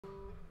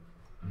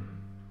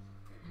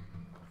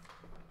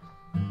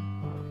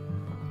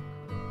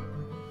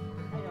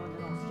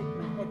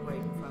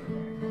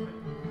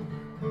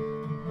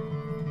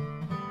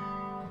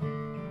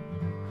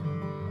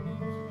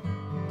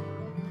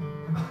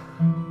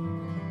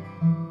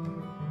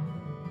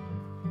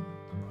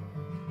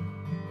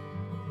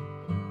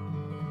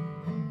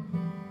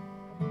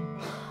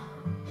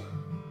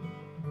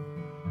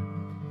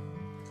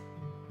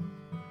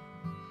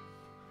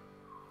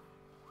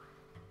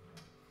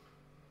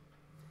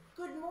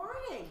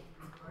morning.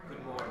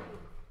 Good morning.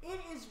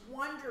 It is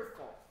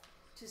wonderful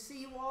to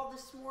see you all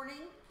this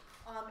morning.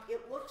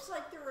 It looks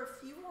like there are a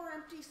few more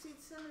empty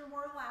seats than there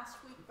were last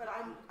week, but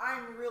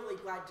I'm really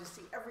glad to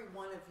see every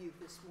one of you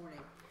this morning.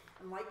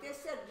 And like I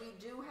said,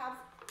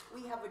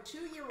 we have a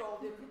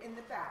 2-year-old in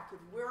the back,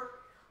 and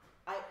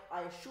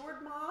I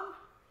assured Mom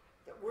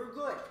that we're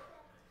good.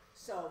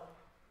 So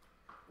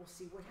we'll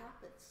see what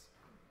happens.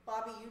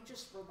 Bobby, you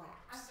just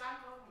relax.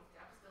 I'm going.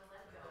 I'm just gonna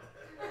let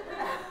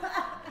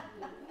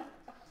go.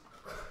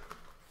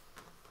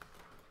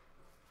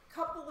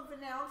 Couple of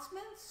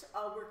announcements.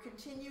 We're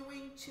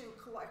continuing to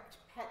collect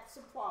pet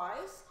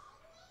supplies,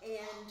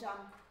 and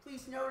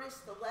please notice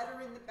the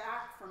letter in the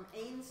back from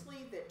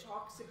Ainsley that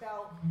talks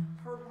about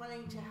her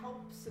wanting to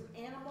help some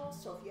animals.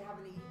 So if you have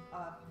any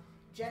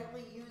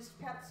gently used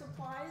pet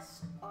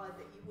supplies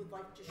that you would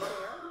like to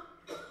share,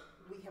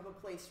 we have a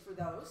place for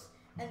those.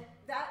 And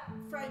that,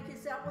 Frank,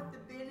 is that what the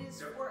bin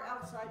is for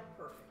outside?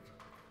 Perfect.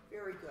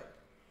 Very good.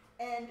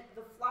 And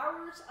the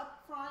flowers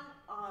up front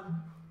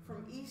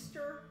from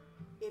Easter,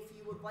 if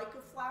you would like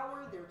a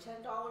flower, they're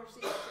 $10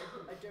 each,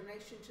 a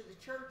donation to the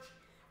church.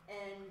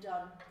 And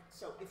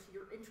so if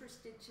you're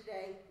interested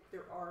today,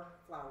 there are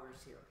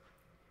flowers here.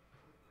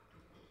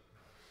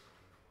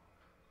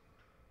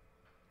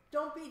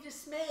 Don't be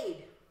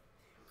dismayed.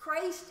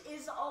 Christ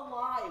is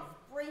alive,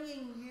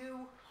 bringing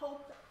you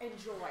hope and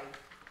joy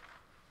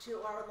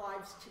to our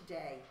lives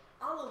today.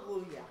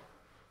 Hallelujah.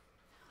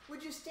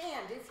 Would you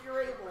stand if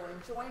you're able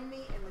and join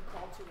me in the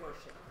call to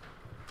worship?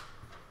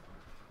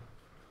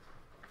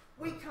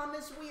 We come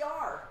as we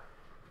are,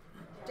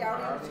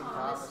 doubting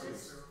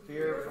Thomases,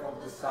 fearful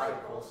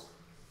disciples,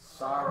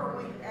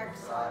 sorrowing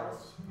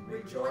exiles,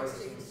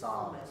 rejoicing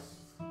psalmists.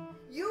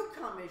 You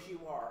come as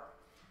you are,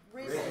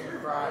 risen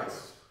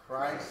Christ,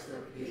 Christ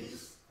of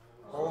peace,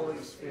 Holy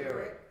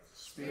Spirit,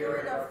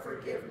 Spirit of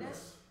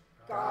forgiveness,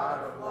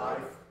 God of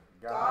life,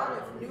 God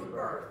of new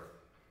birth.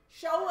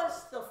 Show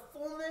us the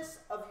fullness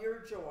of your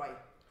joy.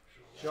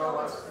 Show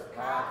us the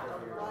path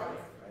of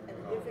life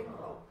and living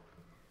hope.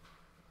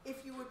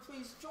 If you would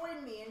please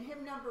join me in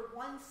hymn number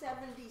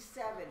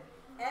 177.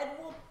 Ed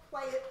will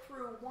play it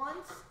through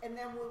once, and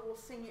then we will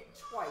sing it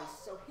twice.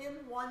 So hymn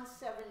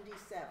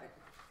 177.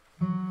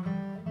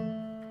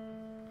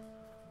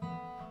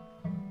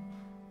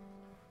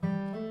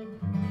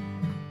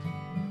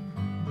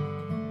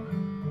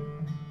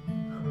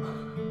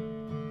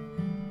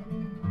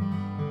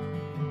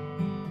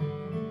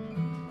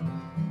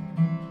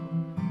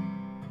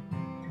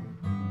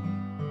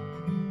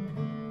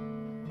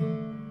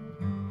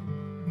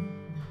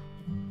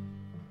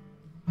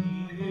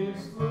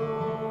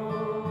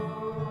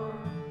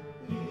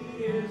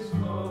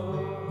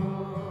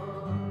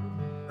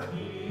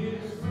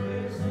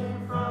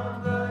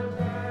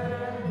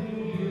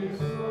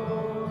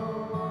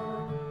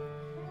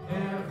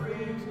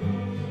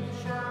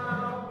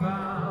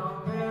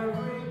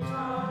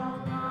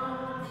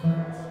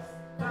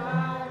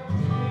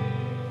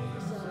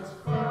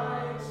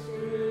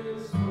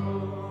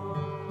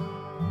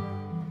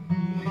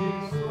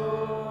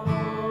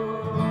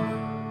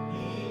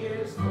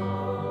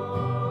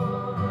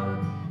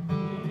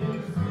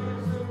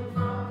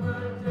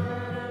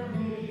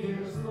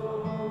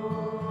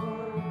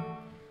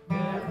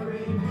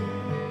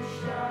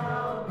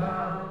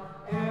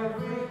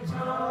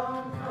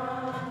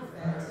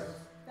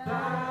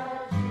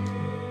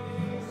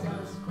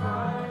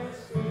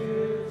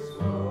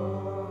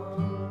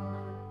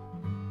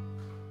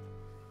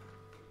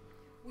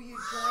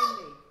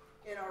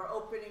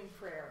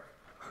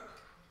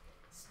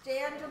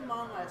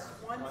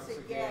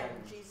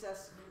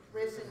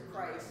 Risen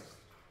Christ,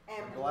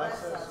 and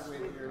bless us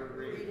with your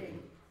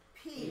greeting.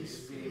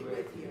 Peace be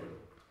with you.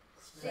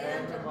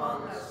 Stand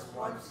among us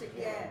once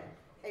again,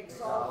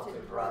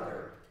 exalted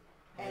brother,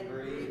 and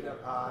breathe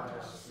upon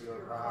us your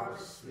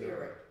promised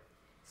Spirit.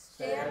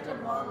 Stand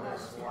among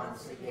us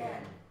once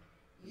again,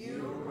 you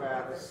who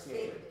have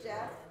escaped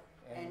death,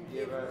 and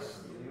give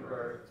us new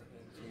birth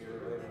into your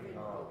living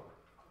hope.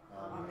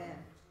 Amen.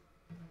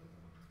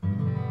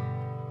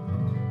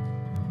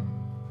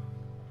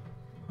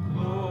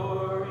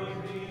 Glory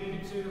be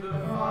to the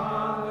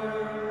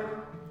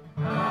Father,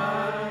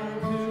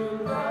 and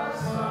to the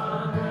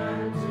Son,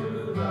 and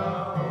to the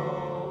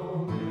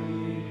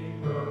Holy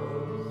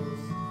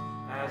Ghost,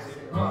 as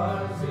it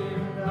was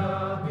in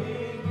the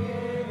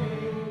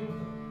beginning,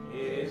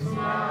 is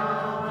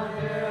now,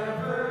 and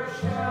ever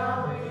shall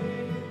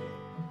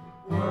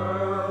be,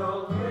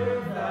 world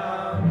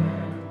without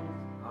end.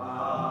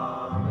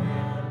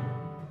 Amen.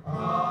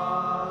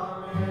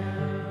 Amen.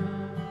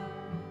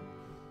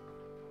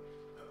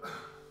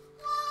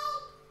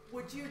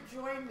 Would you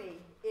join me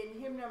in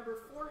hymn number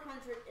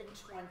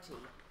 420,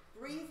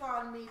 Breathe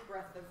on Me,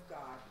 Breath of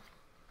God.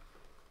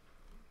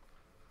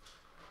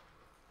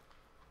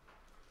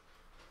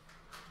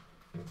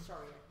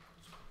 Sorry.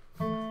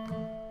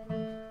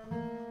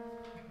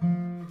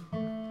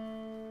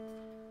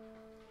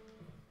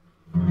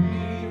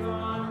 Breathe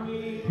on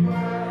me,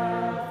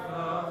 breath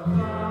of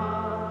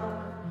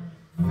God,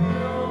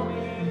 fill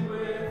me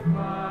with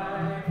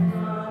life.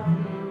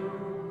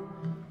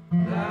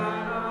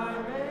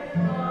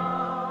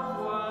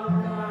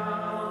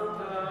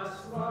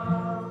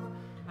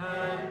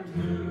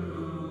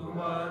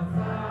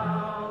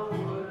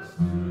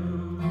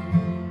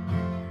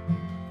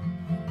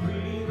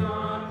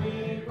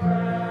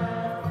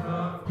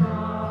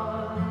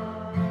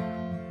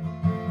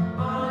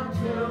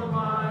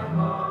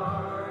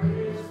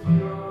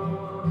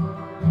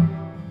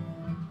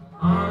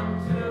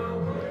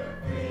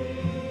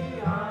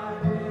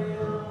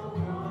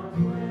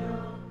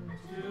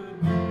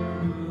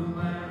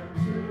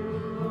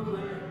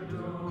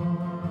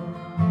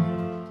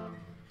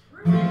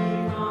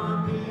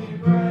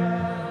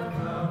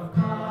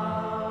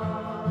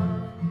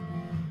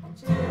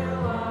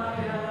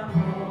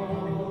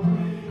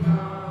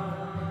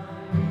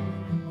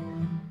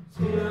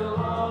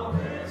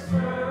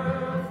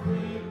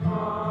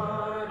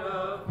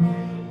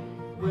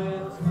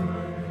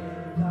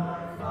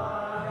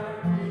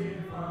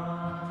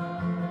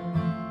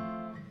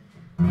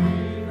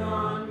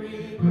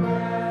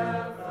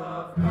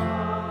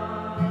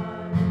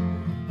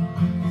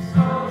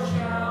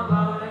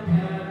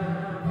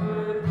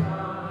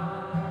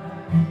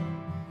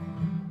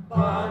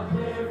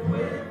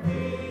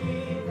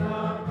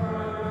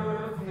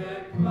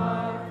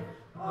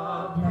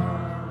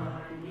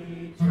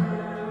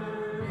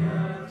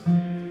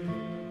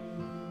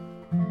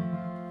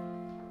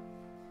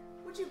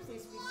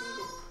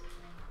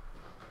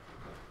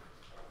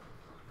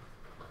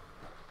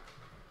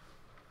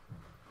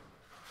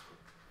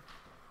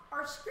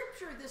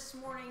 scripture this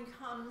morning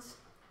comes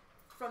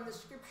from the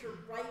scripture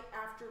right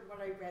after what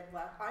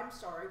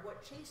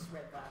what Chase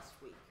read last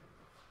week.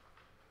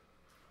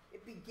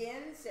 It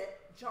begins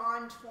at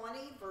John 20,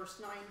 verse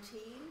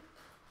 19,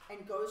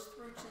 and goes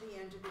through to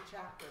the end of the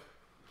chapter.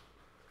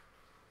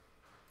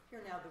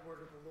 Hear now the word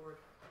of the Lord.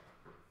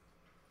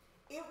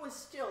 It was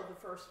still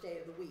the first day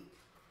of the week.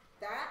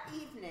 That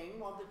evening,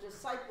 while the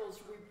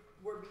disciples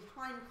were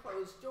behind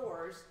closed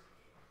doors,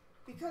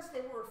 because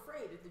they were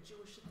afraid of the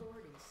Jewish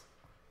authorities.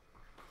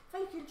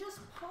 If I can just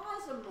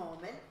pause a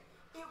moment,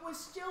 it was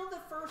still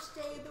the first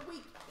day of the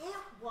week.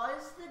 It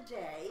was the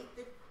day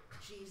that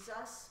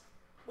Jesus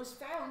was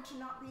found to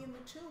not be in the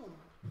tomb.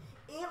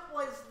 It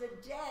was the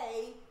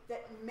day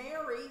that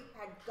Mary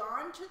had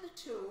gone to the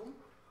tomb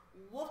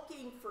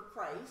looking for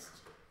Christ.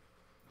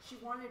 She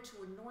wanted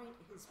to anoint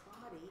his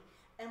body,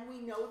 and we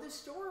know the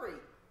story.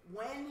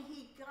 When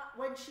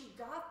she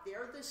got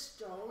there, the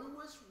stone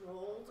was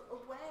rolled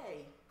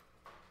away.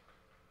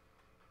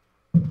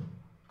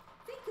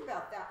 Think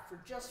about that for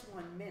just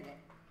 1 minute.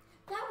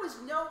 That was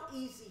no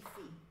easy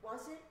feat,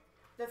 was it?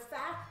 The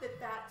fact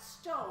that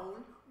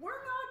stone, we're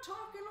not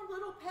talking a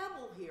little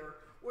pebble here.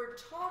 We're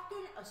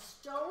talking a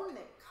stone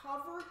that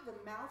covered the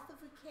mouth of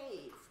a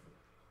cave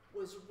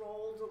was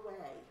rolled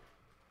away.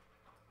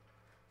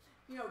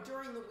 You know,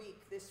 during the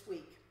week, this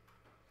week,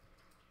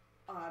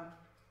 a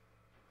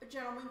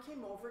gentleman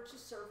came over to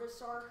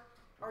service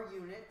our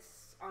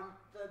units,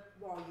 the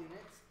wall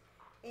units,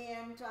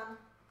 and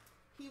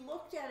he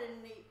looked at it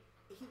and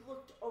he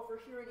looked over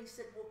here and he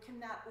said, well, can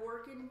that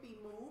organ be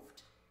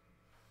moved?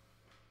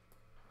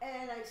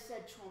 And I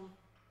said to him,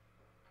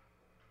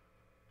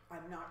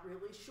 I'm not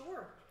really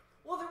sure.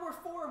 Well, there were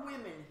 4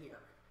 women here.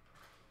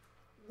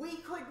 We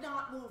could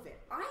not move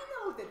it. I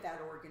know that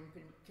organ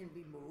can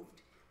be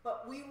moved,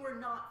 but we were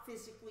not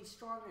physically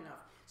strong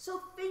enough. So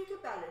think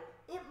about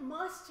it. It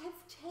must have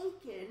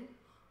taken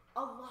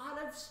a lot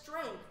of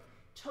strength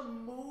to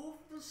move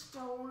the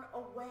stone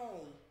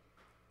away.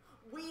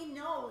 We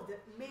know that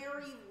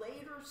Mary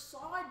later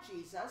saw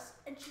Jesus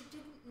and she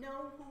didn't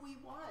know who he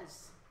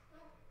was.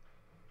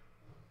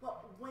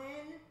 But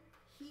when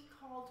he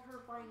called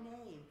her by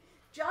name,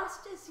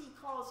 just as he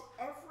calls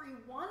every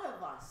one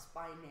of us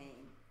by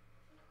name,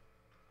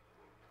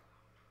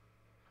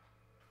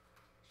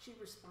 she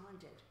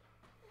responded,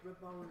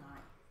 Rabboni,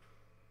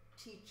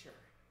 teacher.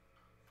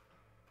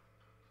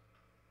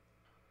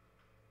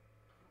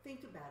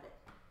 Think about it.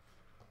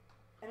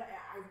 And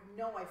I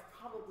know I've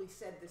probably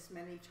said this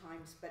many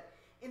times, but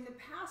in the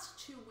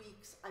past 2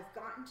 weeks, I've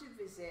gotten to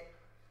visit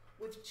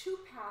with 2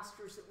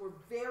 pastors that were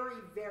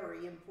very,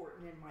 very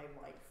important in my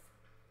life.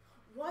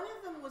 One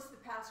of them was the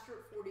pastor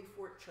at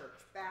 44th Church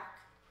back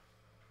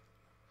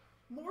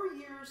more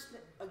years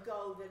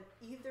ago than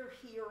either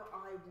he or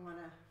I want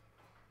to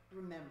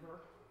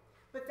remember.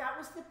 But that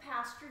was the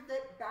pastor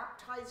that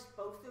baptized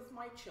both of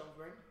my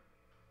children.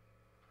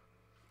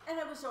 And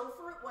I was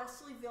over at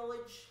Wesley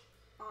Village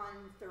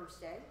on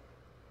Thursday,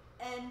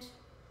 and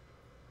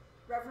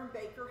Reverend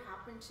Baker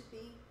happened to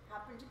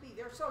be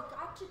there, so I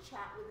got to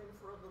chat with him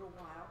for a little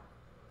while.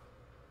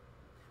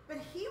 But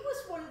he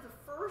was one of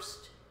the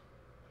first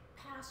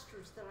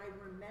pastors that I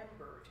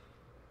remembered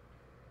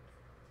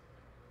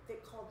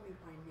that called me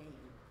by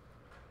name.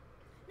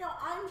 Now,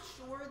 I'm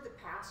sure the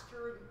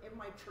pastor in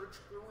my church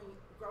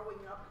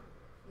growing up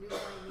knew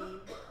my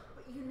name,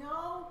 but you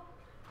know,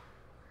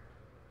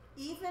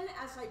 even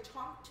as I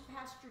talked to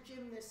Pastor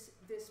Jim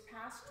this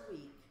past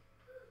week,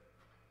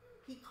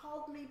 he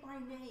called me by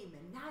name,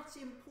 and that's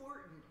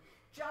important,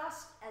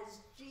 just as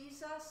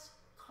Jesus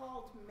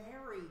called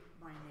Mary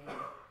by name.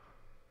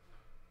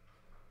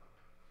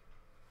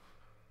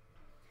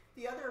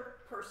 The other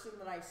person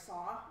that I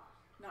saw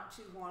not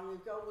too long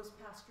ago was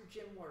Pastor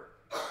Jim Wirt.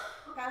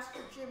 Pastor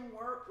Jim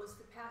Wirt was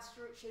the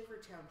pastor at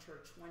Shavertown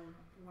Church when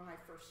I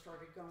first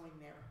started going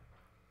there.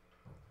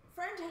 A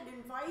friend had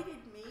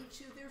invited me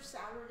to their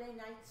Saturday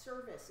night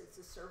service. It's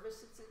a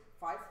service, it's at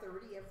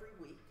 5:30 every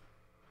week.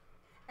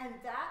 And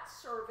that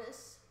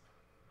service,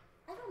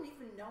 I don't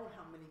even know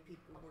how many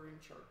people were in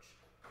church.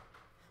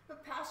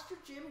 But Pastor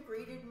Jim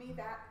greeted me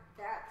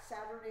that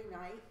Saturday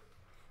night,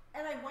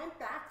 and I went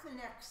back the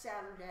next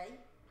Saturday,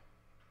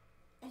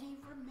 and he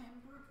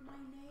remembered my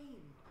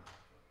name.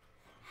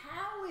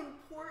 How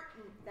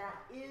important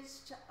that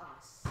is to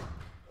us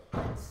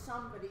when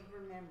somebody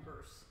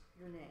remembers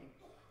your name.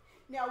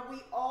 Now,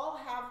 we all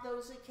have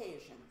those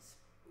occasions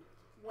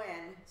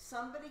when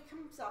somebody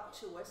comes up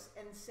to us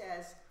and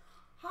says,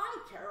 "Hi,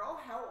 Carol,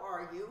 how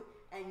are you?"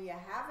 And you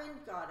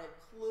haven't got a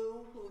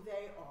clue who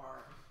they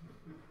are.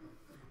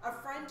 A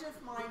friend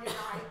of mine and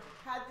I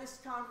had this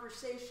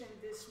conversation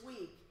this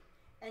week,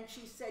 and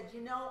she said,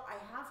 "You know, I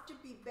have to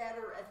be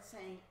better at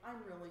saying,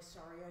 'I'm really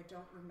sorry, I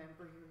don't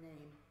remember your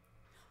name.'"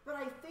 But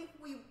I think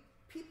we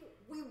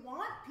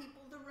want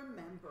people to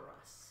remember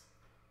us,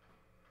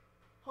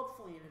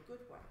 hopefully in a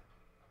good way.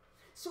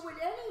 So at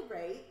any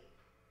rate,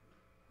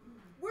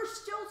 we're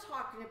still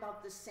talking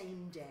about the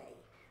same day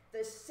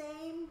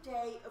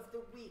of the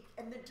week,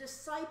 and the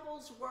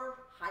disciples were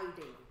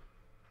hiding.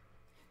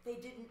 They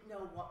didn't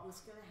know what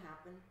was going to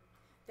happen.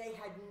 They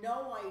had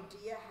no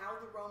idea how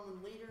the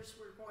Roman leaders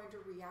were going to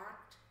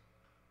react.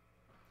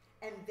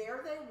 And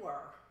there they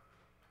were.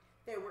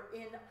 They were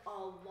in a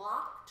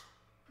locked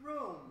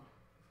room.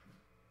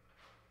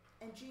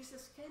 And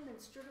Jesus came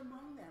and stood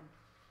among them.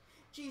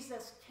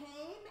 Jesus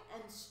came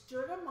and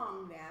stood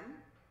among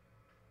them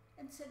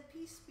and said,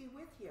 "Peace be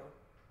with you."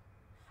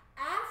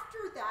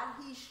 After that,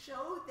 he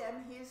showed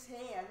them his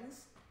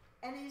hands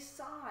and his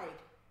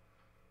side.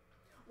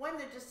 When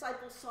the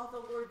disciples saw the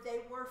Lord, they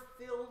were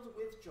filled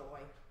with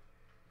joy.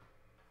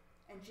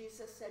 And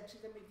Jesus said to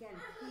them again,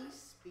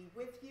 "Peace be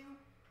with you.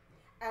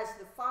 As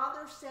the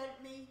Father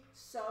sent me,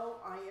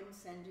 so I am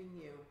sending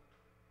you."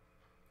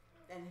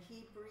 Then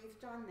he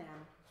breathed on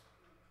them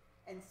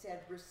and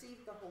said,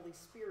 "Receive the Holy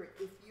Spirit.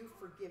 If you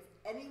forgive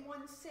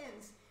anyone's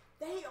sins,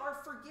 they are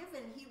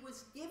forgiven." He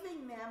was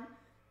giving them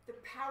the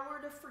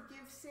power to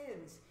forgive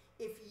sins.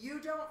 If you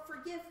don't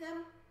forgive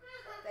them,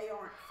 they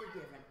aren't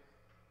forgiven.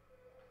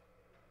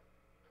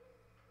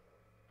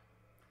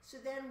 So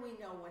then we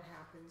know what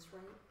happens,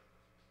 right?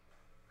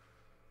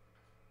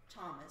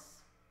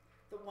 Thomas,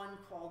 the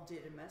one called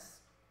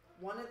Didymus,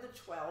 one of the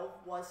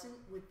 12,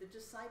 wasn't with the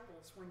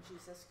disciples when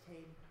Jesus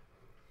came.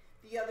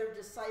 The other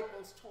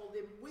disciples told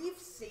him, "We've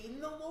seen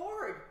the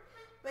Lord."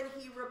 But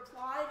he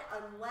replied,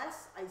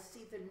 "Unless I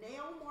see the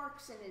nail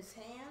marks in his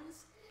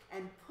hands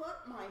and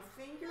put my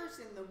fingers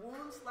in the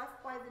wounds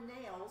left by the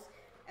nails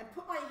and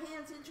put my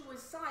hands into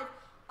his side,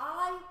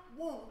 I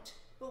won't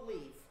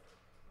believe."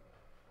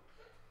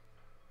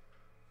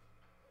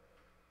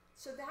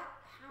 So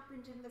that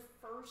happened in the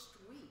first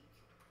week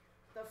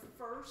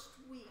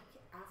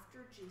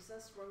after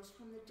Jesus rose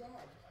from the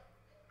dead.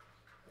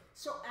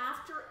 So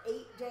after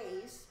 8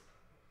 days,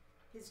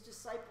 his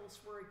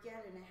disciples were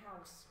again in a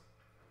house.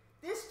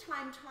 This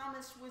time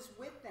Thomas was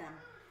with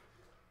them.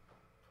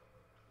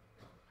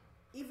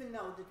 Even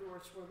though the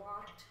doors were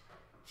locked,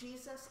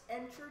 Jesus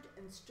entered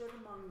and stood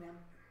among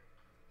them.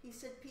 He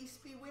said, "Peace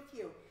be with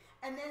you."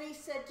 And then he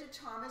said to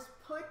Thomas,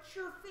 "Put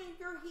your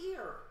finger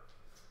here.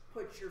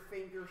 Put your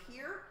finger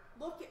here.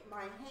 Look at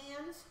my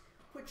hands.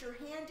 Put your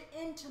hand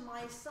into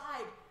my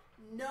side.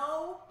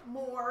 No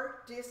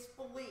more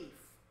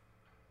disbelief.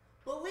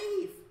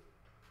 Believe."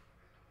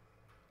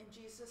 And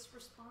Jesus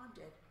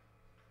responded,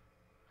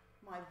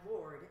 "My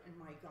Lord and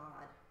my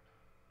God."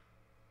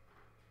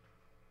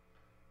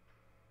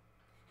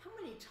 How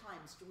many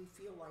times do we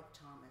feel like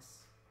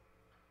Thomas?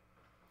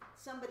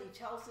 Somebody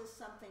tells us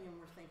something and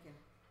we're thinking,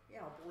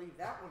 "Yeah, I'll believe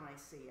that when I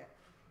see it."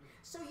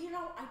 So,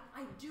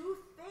 I do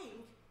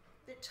think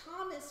that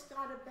Thomas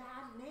got a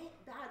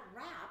bad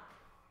rap.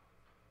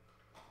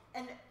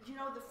 And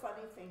the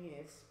funny thing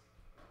is,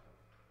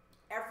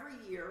 every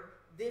year,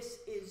 this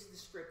is the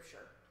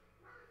scripture.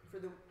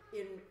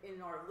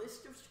 In our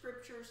list of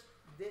scriptures,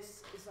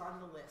 this is on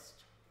the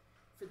list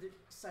for the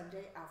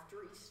Sunday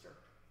after Easter.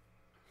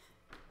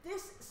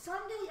 This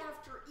Sunday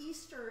after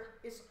Easter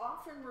is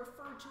often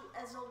referred to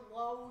as a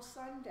low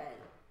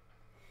Sunday.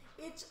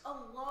 It's a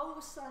low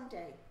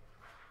Sunday.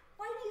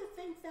 Why do you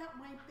think that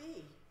might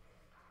be?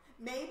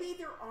 Maybe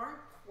there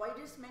aren't quite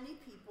as many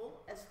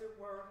people as there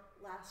were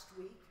last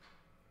week.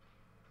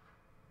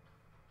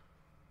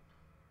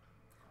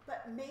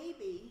 But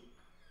maybe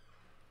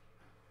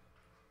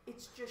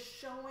it's just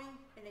showing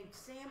an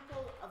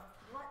example of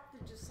what the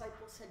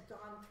disciples had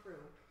gone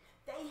through.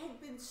 They had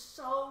been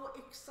so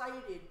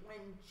excited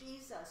when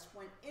Jesus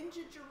went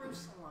into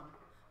Jerusalem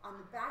on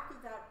the back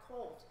of that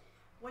colt,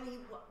 when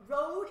he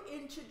rode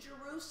into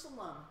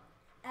Jerusalem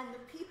and the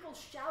people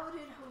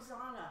shouted,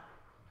 "Hosanna."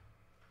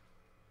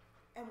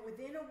 And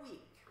within a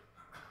week,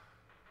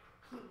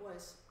 he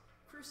was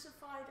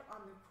crucified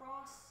on the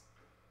cross,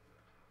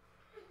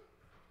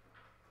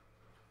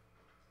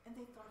 and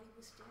they thought he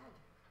was dead.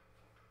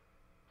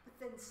 But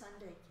then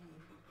Sunday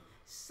came.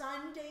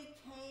 Sunday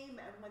came,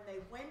 and when they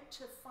went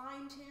to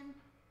find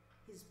him,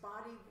 his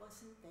body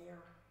wasn't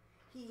there.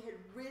 He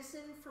had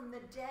risen from the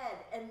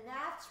dead, and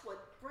that's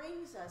what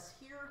brings us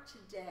here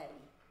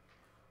today.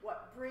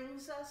 What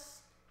brings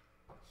us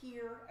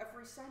here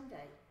every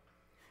Sunday.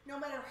 No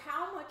matter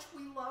how much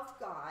we love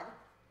God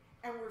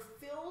and we're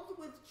filled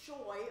with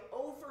joy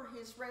over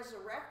his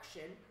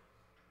resurrection,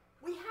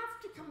 we have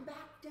to come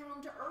back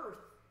down to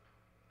earth.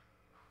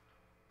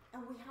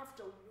 And we have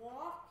to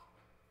walk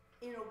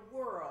in a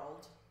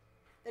world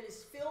that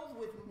is filled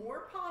with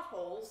more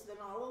potholes than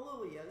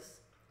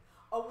hallelujahs,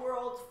 a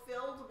world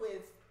filled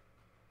with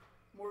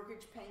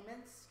mortgage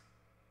payments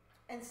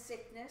and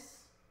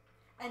sickness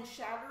and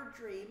shattered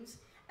dreams.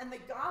 And the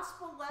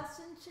gospel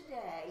lesson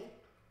today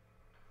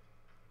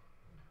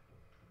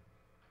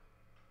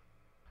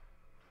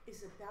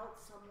is about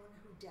someone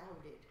who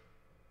doubted.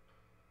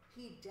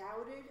 He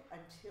doubted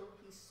until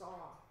he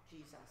saw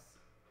Jesus.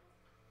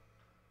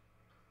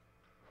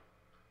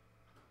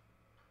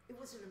 It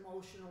was an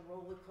emotional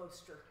roller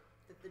coaster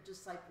that the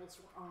disciples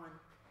were on.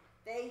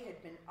 They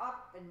had been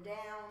up and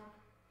down.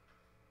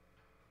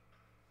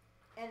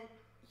 And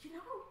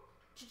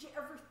did you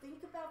ever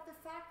think about the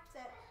fact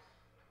that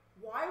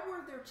why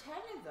were there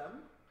 10 of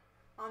them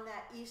on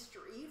that Easter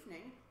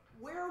evening,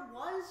 where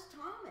was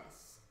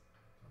Thomas?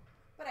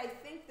 But I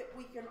think that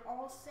we can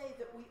all say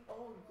that we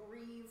all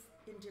grieve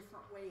in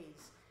different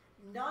ways.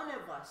 None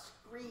of us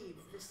grieve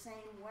the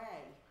same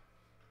way.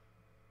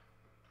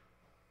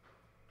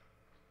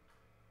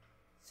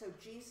 So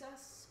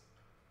Jesus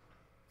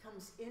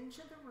comes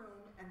into the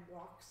room and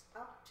walks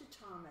up to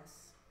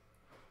Thomas.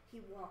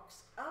 He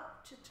walks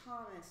up to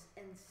Thomas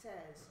and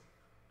says,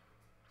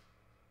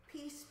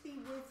 "Peace be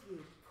with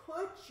you.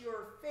 Put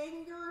your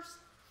fingers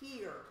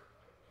here.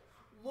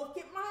 Look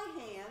at my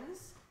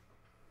hands.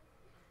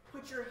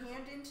 Put your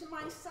hand into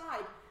my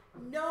side.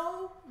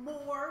 No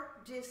more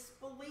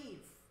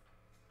disbelief.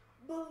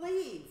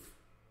 Believe."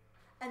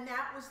 And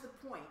that was the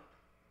point,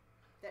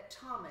 that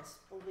Thomas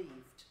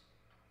believed.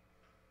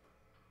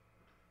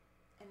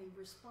 And he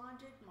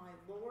responded, "My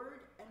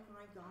Lord and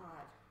my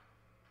God."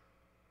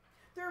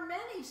 There are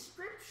many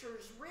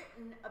scriptures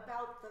written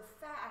about the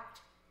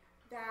fact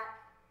that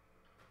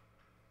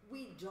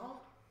we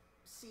don't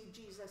see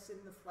Jesus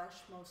in the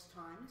flesh most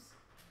times.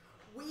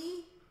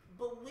 We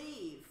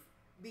believe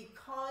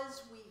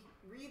because we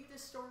read the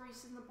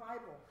stories in the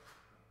Bible.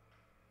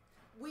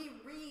 We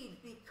read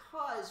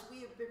because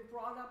we have been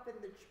brought up in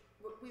the,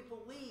 we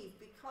believe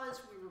because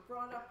we were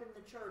brought up in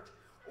the church,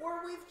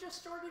 or we've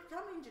just started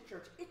coming to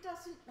church. It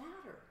doesn't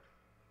matter.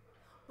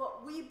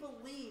 But we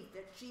believe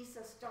that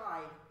Jesus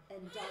died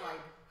and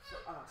died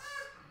for us.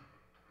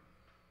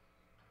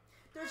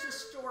 There's a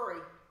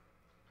story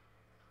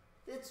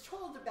that's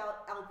told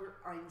about Albert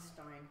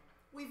Einstein.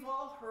 We've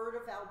all heard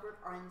of Albert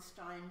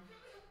Einstein.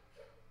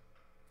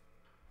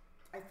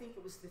 I think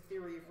it was the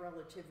theory of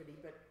relativity,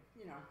 but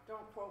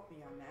don't quote me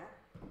on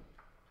that.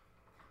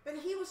 But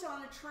he was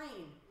on a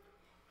train.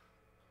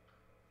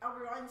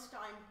 Albert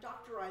Einstein,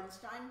 Dr.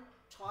 Einstein,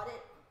 taught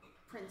at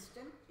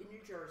Princeton in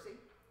New Jersey.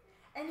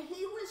 And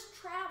he was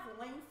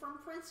traveling from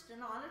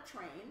Princeton on a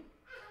train,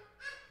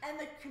 and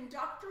the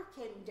conductor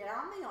came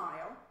down the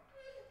aisle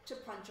to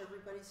punch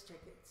everybody's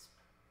tickets.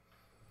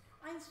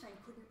 Einstein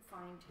couldn't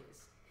find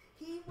his.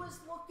 He was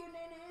looking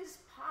in his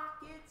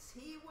pockets,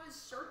 he was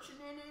searching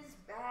in his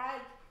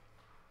bag,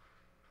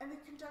 and the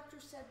conductor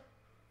said,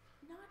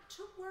 "Not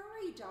to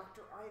worry,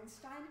 Dr.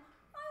 Einstein,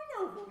 I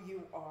know who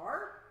you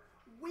are.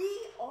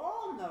 We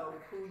all know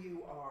who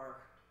you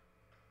are.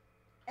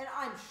 And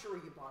I'm sure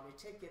you bought a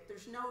ticket.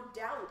 There's no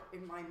doubt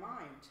in my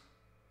mind."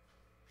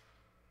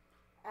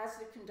 As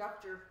the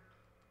conductor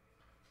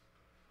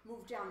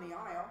moved down the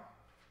aisle,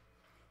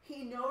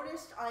 he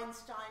noticed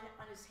Einstein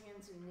on his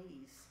hands and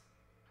knees.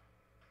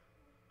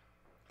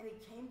 And he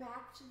came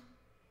back to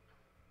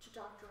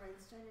Dr.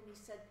 Einstein and he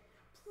said,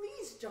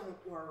 "Please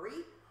don't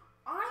worry.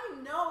 I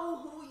know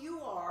who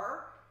you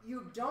are.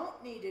 You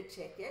don't need a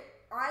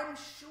ticket. I'm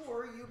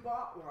sure you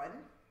bought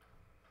one."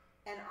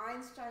 And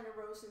Einstein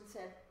arose and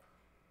said,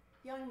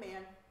 "Young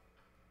man,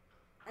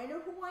 I know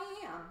who I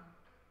am,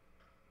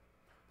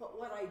 but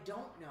what I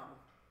don't know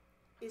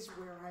is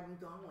where I'm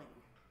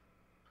going."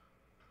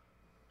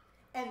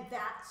 And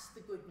that's the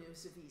good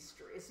news of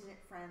Easter, isn't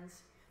it,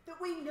 friends? That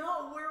we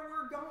know where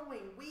we're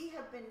going. We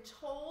have been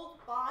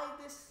told by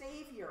the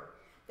Savior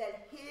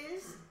that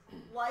his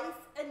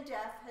life and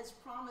death has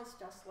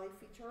promised us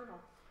life eternal.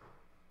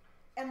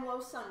 And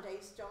Low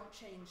Sundays don't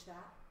change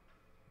that.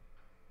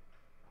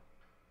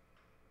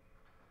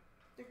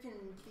 There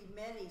can be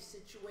many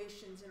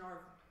situations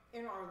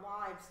in our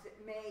lives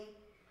that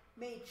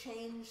may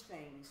change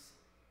things.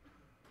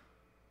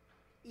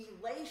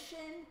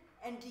 Elation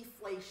and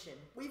deflation.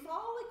 We've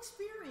all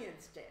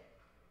experienced it.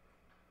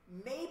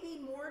 Maybe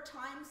more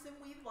times than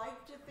we'd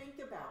like to think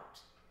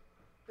about.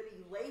 But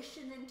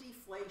elation and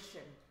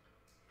deflation,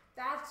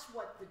 that's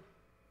what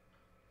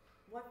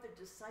the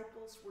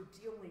disciples were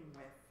dealing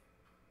with.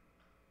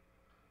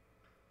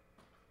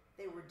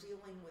 They were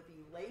dealing with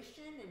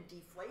elation and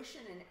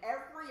deflation and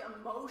every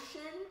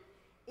emotion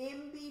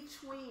in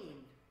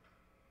between.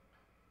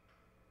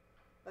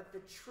 But the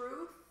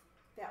truth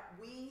that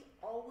we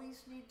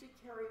always need to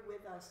carry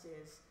with us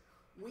is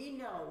we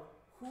know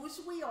whose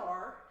we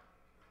are,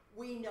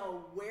 we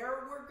know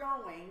where we're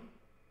going,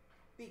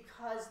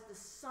 because the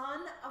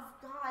Son of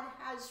God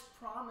has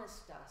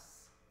promised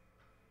us.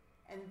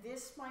 And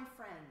this, my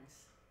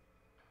friends,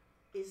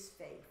 is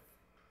faith.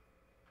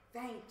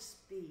 Thanks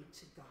be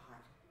to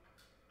God.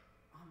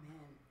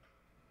 Amen.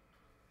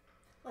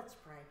 Let's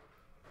pray.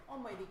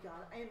 Almighty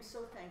God, I am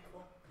so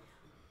thankful.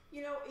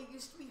 It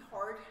used to be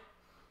hard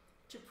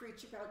to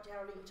preach about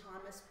doubting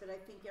Thomas, but I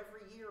think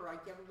every year I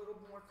get a little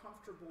more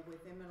comfortable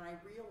with him, and I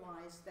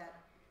realize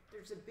that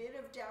there's a bit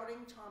of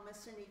doubting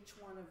Thomas in each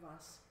one of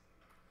us.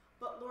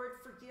 But Lord,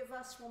 forgive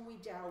us when we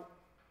doubt.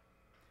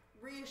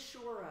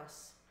 Reassure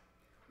us.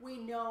 We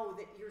know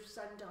that your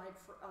Son died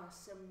for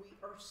us, and we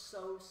are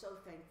so, so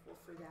thankful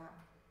for that.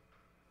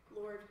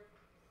 Lord,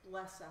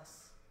 bless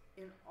us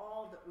in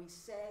all that we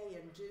say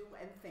and do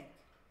and think.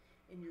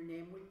 In your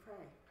name we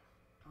pray.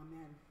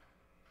 Amen.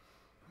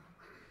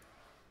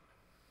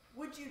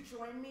 Would you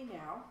join me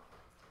now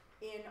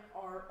in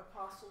our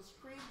Apostles'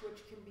 Creed,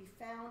 which can be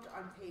found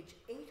on page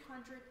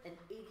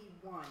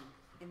 881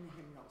 in the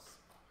hymnals.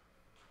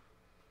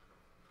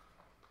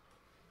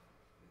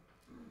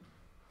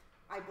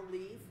 I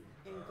believe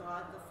in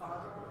God the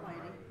Father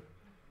Almighty,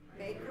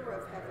 maker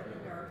of heaven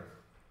and earth,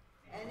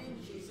 and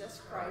in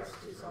Jesus Christ,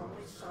 his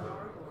only Son,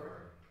 our Lord,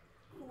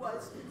 who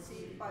was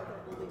conceived by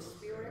the Holy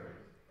Spirit,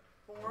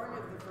 born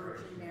of the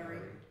Virgin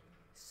Mary,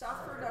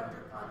 suffered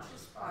under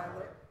Pontius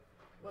Pilate,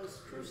 was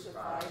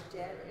crucified,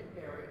 dead, and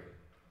buried.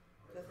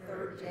 The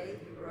third day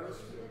he rose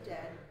from the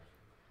dead.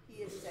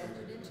 He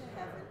ascended into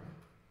heaven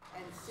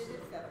and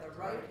sitteth at the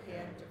right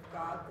hand of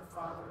God the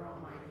Father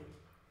Almighty.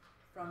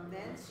 From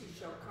thence he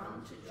shall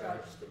come to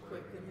judge the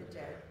quick and the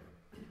dead.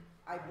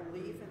 I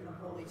believe in the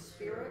Holy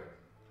Spirit,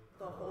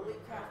 the Holy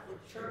Catholic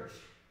Church,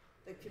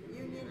 the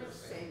communion of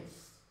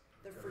saints,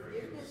 the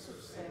forgiveness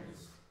of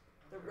sins,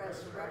 the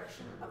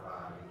resurrection of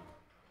body,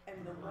 and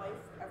the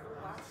life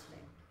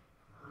everlasting.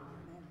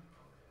 Amen.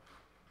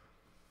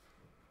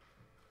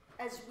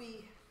 As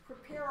we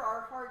prepare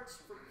our hearts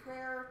for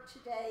prayer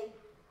today,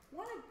 I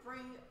want to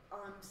bring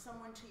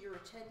someone to your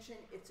attention.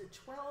 It's a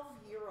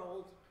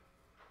 12-year-old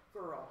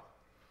girl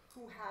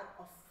who had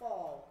a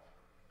fall,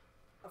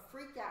 a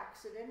freak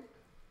accident,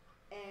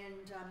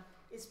 and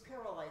is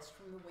paralyzed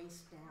from the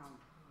waist down.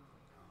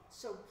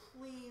 So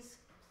please,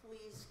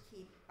 please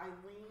keep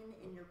Eileen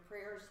in your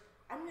prayers.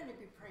 I'm going to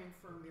be praying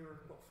for a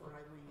miracle for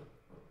Eileen.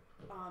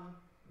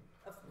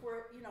 Of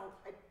course, you know,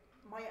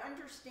 my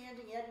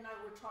understanding, Ed and I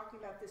were talking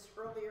about this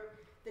earlier,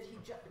 that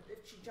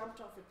she jumped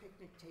off a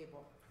picnic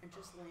table and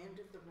just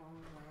landed the wrong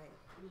way.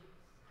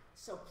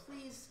 So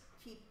please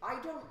keep,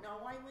 I don't know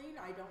Eileen,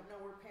 I don't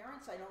know her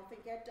parents, I don't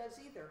think Ed does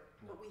either,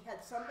 but we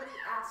had somebody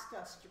ask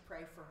us to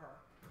pray for her.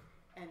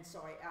 And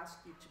so I ask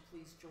you to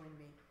please join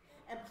me.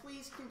 And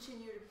please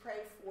continue to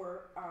pray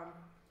for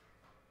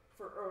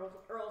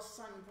Earl's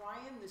son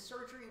Brian. The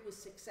surgery was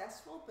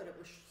successful, but it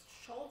was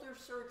shoulder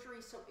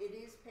surgery, so it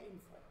is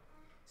painful.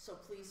 So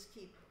please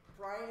keep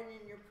Brian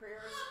in your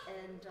prayers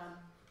and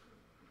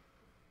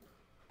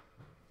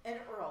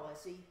Earl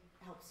as he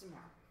helps him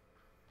out.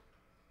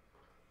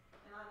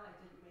 And I'd like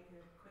to make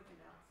a quick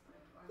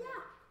announcement.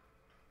 Yeah.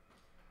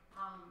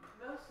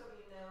 Most of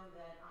you know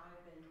that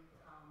I've been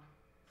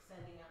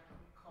sending out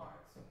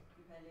cards,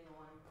 depending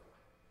on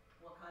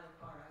what kind of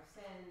card I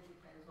send,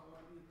 depends on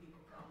what you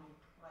people tell me.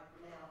 Like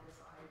now,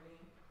 this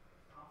Irene,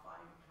 I'll try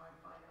and find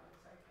out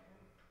as I can.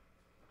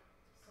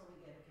 So we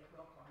get a get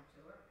well card to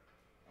her.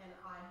 And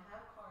I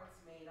have cards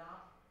made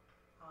up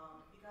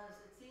because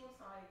it seems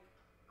like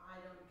I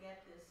don't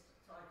get this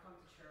till I come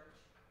to church,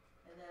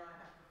 and then I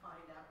have to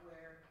find out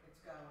where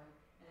it's going,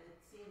 and it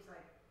seems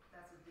like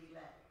that's a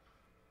delay.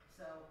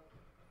 So,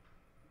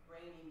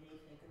 braining me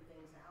thinking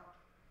things out.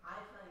 I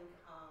think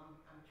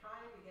I'm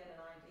trying to get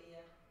an idea,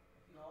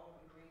 if you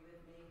all agree with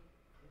me,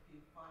 if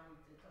you find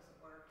it doesn't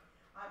work.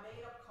 I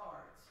made up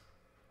cards,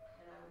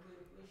 and I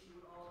would wish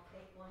you would all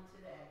take one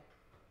today.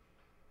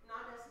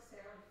 Not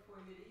necessarily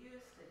for you to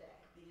use today.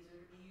 These are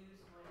to be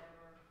used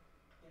whenever,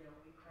 you know,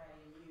 we pray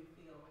and you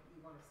feel you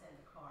want to send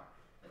a card.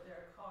 But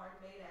they're a card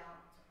made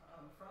out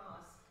from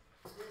us.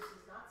 This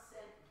is not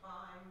sent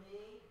by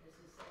me. This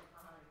is sent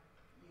by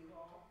you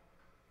all.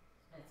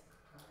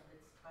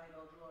 It's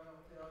titled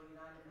Loyalville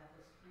United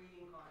Methodist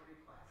Greeting Card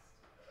Request.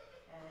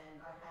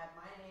 And I have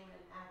my name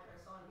and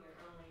address on here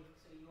only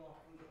so you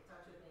all can get in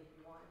touch with me if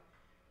you want.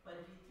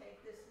 But if you take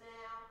this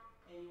now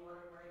and you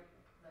want to write,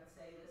 let's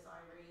say this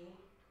Irene,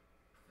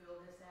 fill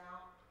this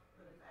out,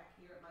 put it back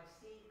here at my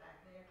seat,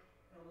 back there,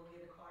 and we'll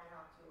get a card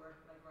out to her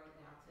like right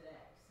now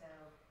today. So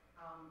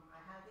I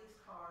have these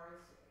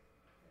cards,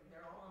 and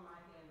they're all in my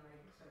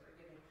handwriting, so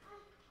forgive me.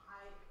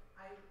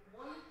 I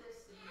wanted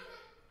this to be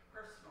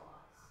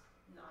personalized,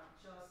 not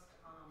just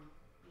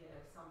you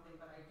know, something,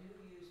 but I do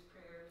use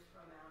prayers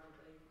from out of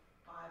the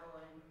Bible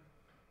and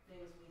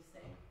things we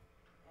sing,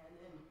 and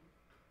then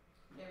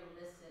they're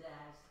listed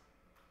as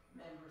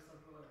members of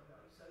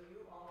Loyalville. So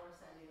you all are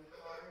sending a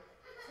card.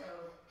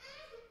 So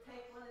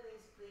take one of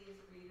these, please,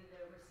 read it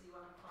over, see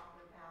what I'm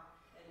talking about,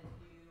 and if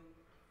you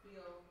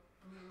feel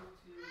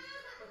moved to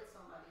put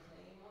somebody's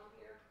name on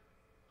here,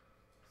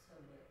 so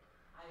do it.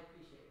 I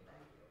appreciate it.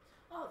 Thank you.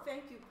 Oh,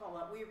 thank you,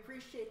 Paula. We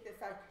appreciate the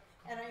fact,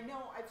 and I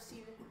know I've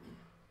seen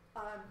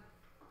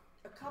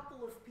a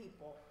couple of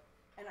people,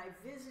 and I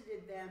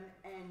visited them,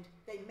 and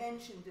they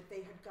mentioned that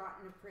they had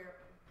gotten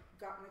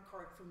a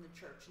card from the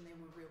church, and they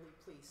were really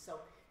pleased.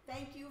 So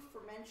thank you for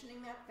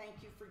mentioning that.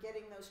 Thank you for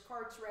getting those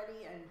cards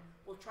ready, and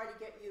we'll try to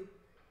get you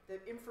the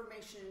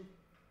information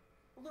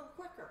a little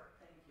quicker.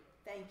 Thank you.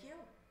 Thank you.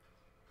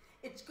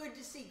 It's good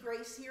to see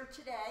Grace here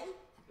today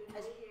Good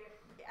to be here.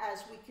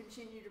 as we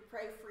continue to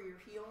pray for your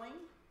healing.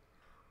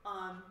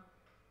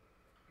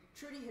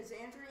 Trudy, has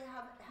Andrea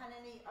had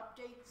any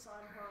updates on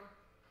her?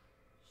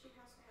 She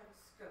has to have a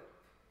scope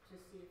to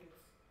see if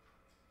it's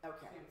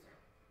Okay. cancer.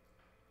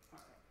 All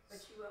right. But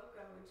she won't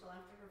go until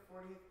after her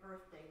 40th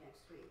birthday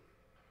next week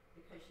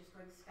because she's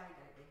going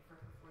skydiving for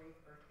her 40th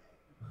birthday.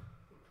 So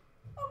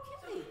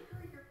Okay. keep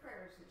her in your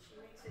prayers that she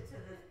makes it to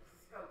the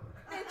scope.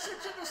 Makes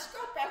it to the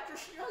scope after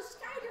she goes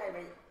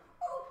skydiving.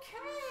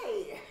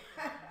 Okay.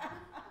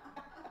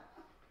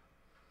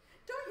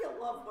 Don't you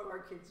love what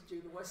our kids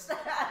do to us?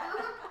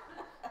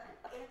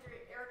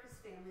 Erica's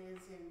family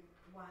is in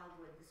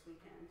Wildwood this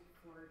weekend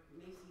for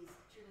Macy's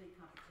cheerleading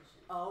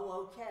competition.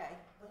 Oh, okay.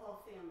 The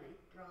whole family,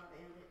 Rob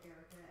and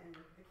Erica and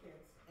the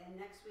kids. And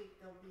next week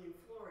they'll be in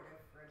Florida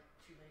for a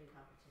cheerleading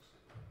competition.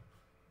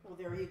 Well,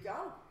 there you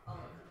go. All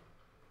of them.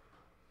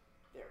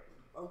 There.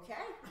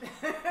 Okay.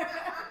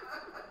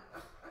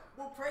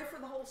 We'll pray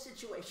for the whole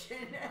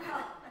situation.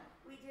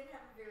 We did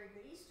have a very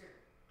good Easter.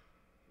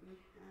 We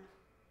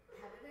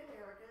had it at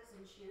Erica's,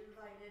 and she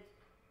invited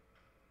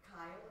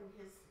Kyle and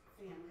his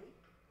family,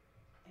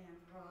 and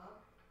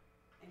Rob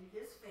and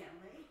his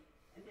family,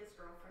 and his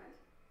girlfriend,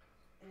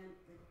 and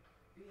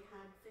we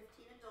had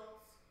 15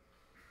 adults,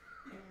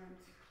 and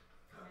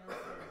Kyle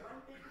said,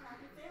 one big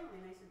happy family,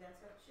 and I said, that's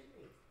how it should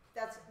be.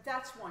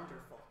 That's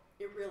wonderful.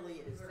 It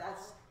really is. We're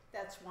That's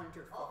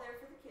wonderful. all there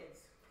for the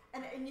kids.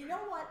 And you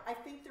know what? I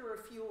think there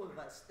are a few of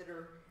us that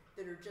are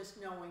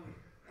just knowing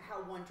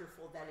how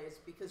wonderful that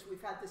is, because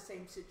we've had the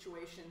same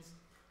situations.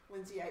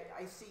 Lindsay,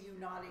 I see you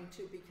nodding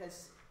too,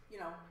 because you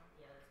know.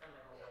 Yeah, that's been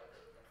my whole life.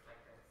 That's my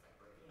parents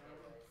separated.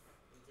 Yeah.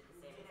 We did the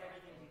We same did exact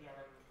everything thing.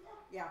 together.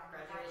 Yeah.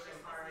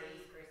 Graduation Christmas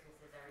parties, Eve.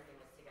 Christmases, everything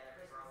was together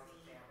because we're always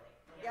a Christmas Eve.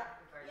 family. Yeah.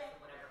 Regardless Yeah.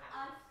 of whatever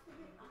I happens.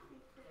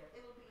 think that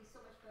it'll be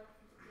so much better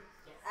for the kids.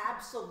 Yes.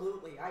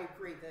 Absolutely, I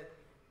agree that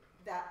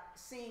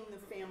seeing the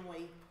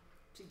family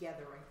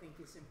together, I think,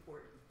 is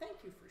important.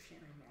 Thank you for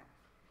sharing that.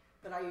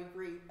 But I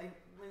agree,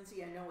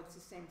 Lindsay, I know it's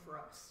the same for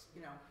us.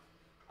 You know,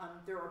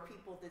 there are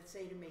people that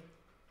say to me,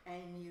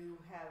 "And you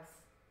have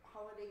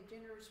holiday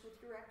dinners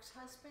with your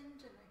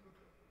ex-husband?" And I go,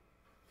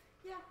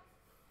 "Yeah,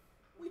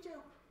 we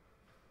do."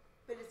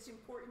 But it's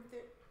important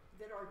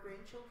that our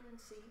grandchildren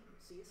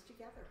see us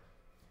together.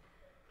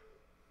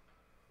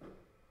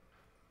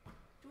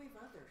 Do we have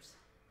others?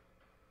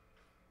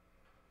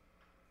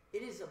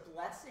 It is a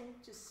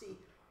blessing to see.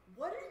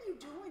 What are you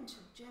doing to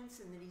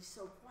Jensen that he's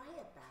so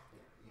quiet back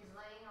there? He's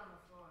laying on the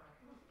floor.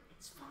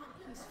 It's fine.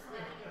 He's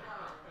Letting fine. him go.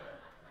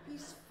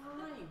 He's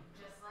fine.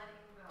 Just letting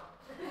him go.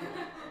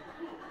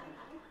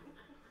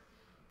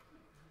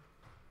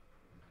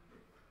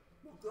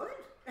 Well, good.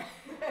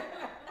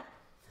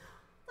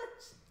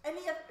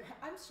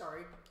 I'm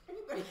sorry.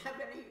 Anybody have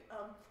any?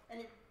 I'm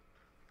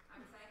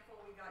thankful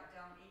we got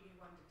down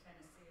 81 to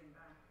Tennessee and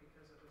back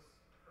because it was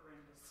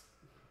horrendous.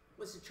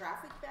 Was the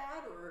traffic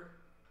bad or?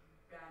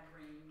 Bad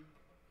rain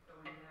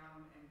going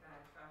down and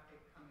bad traffic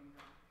coming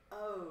back.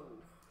 Oh,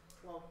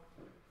 well,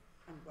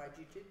 I'm glad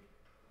you did.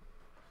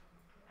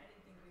 I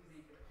didn't think we'd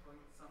make it at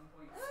some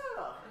point.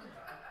 Oh.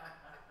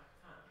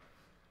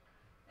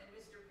 And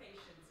Mr.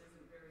 Patience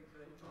isn't very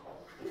good.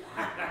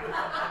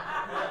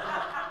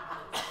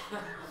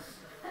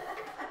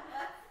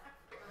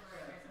 There's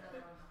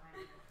another one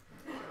behind him.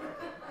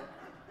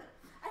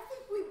 I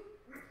think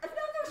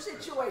another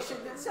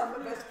situation that some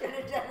of us can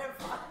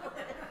identify with.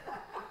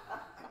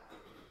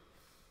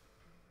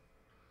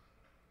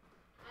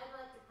 I'd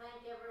like to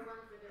thank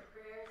everyone for their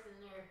prayers and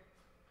their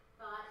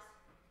thoughts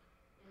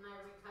in my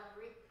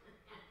recovery.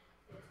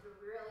 It's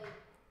really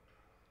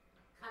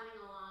coming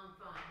along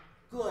fine.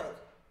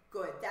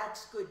 Good.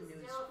 That's good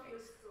news. Still a few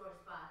sore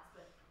spots,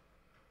 but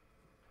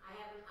I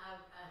have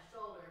a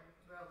shoulder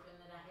broken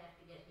that I have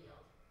to get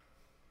healed.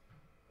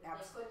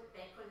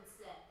 They couldn't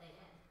sit.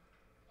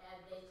 And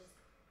they just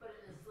put it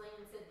in a sling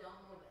and said, "Don't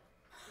move it."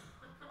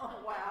 Oh,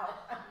 wow.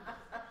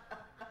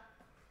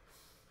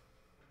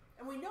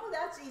 And we know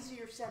that's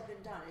easier said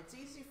than done. It's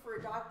easy for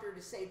a doctor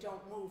to say,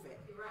 "Don't move it."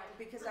 You're right.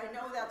 Because I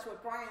know that's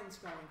what Brian's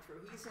going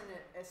through. He's in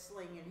a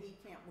sling and he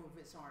can't move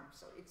his arm.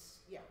 So it's,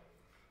 yeah,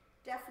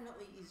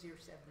 definitely easier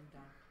said than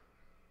done.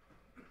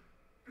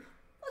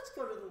 Let's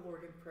go to the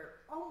Lord in prayer.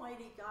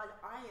 Almighty God,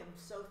 I am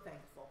so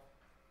thankful.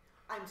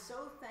 I'm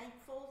so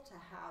thankful to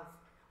have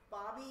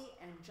Bobby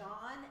and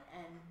John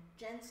and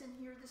Jensen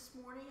here this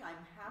morning.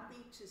 I'm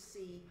happy to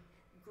see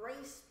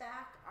Grace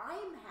back.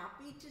 I'm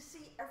happy to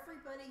see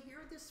everybody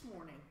here this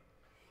morning.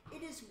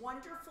 It is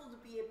wonderful to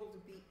be able to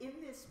be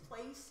in this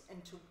place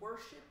and to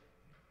worship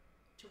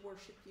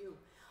you.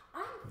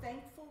 I'm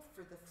thankful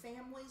for the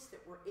families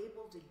that were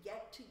able to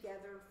get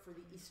together for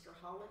the Easter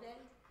holiday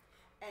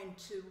and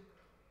to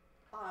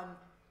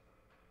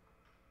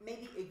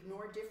maybe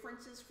ignore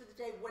differences for the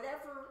day,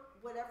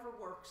 whatever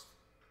works.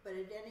 But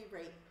at any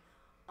rate,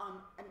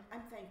 I'm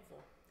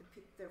thankful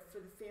for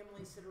the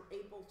families that are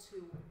able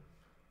to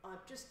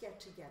just get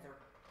together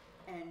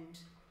and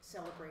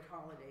celebrate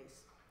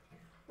holidays.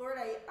 Lord,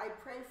 I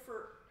pray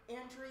for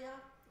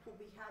Andrea, who'll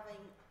be having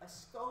a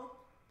scope,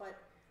 but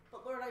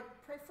Lord, I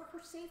pray for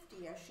her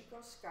safety as she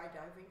goes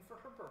skydiving for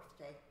her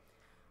birthday.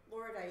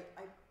 Lord, I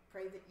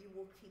pray that you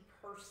will keep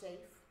her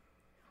safe.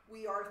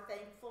 We are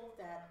thankful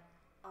that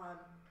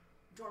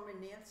Dorm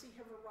and Nancy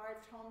have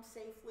arrived home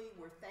safely.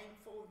 We're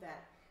thankful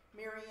that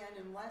Marianne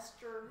and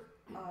Lester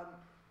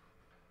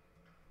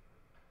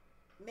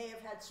may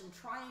have had some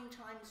trying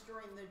times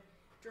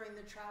during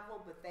the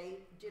travel, but they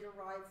did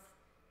arrive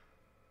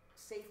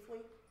safely.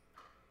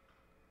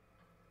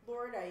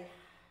 Lord, I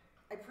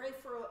pray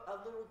for a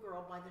little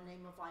girl by the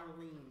name of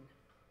Eileen.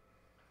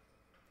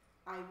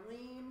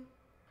 Eileen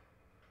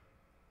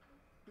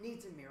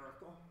needs a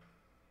miracle,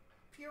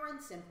 pure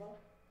and simple.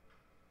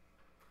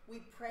 We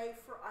pray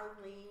for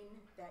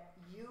Eileen that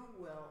you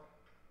will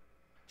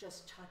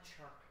just touch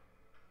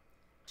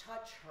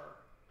her,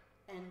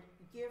 and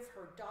give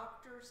her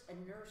doctors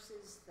and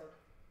nurses the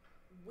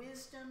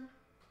wisdom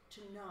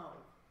to know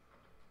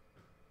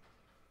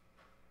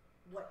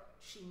what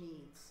she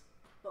needs.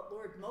 But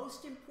Lord,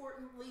 most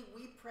importantly,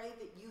 we pray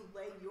that you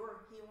lay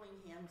your healing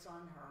hands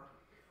on her.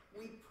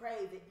 We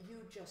pray that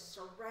you just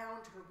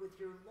surround her with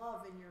your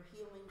love and your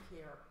healing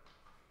care.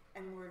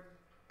 And Lord,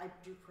 I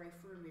do pray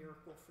for a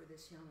miracle for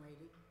this young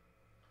lady.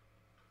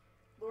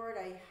 Lord,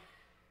 I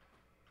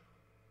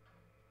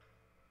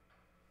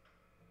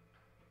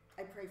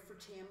pray for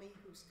Tammy,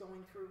 who's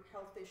going through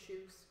health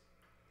issues.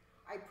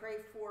 I pray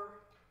for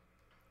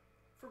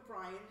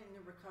Brian in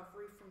the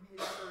recovery from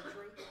his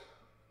surgery.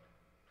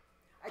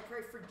 I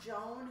pray for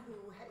Joan,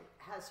 who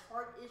has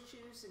heart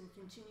issues and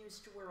continues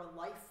to wear a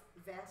life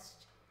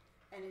vest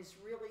and is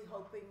really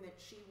hoping that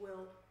she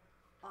will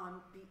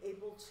be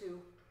able to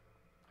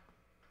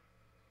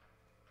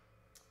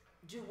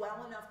do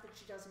well enough that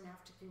she doesn't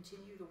have to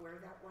continue to wear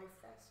that life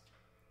vest.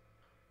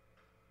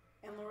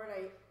 And Lord,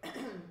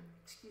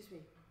 excuse me.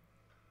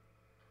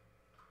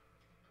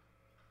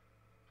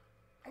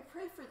 I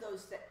pray for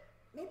those that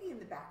maybe in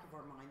the back of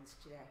our minds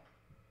today.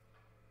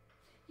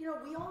 You know,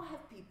 we all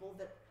have people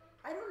that,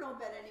 I don't know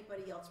about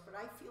anybody else, but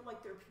I feel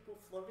like there are people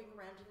floating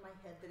around in my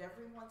head that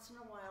every once in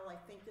a while I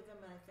think of them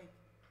and I think,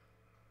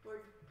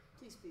 Lord,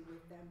 please be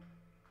with them.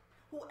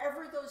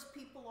 Whoever those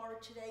people are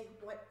today,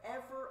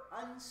 whatever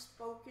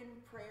unspoken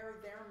prayer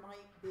there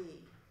might be,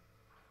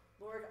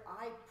 Lord,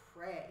 I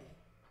pray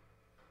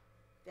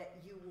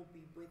that you will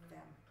be with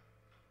them.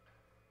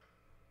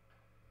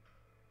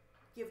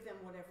 Give them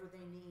whatever they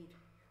need,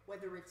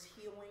 whether it's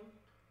healing,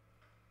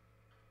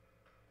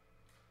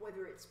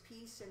 whether it's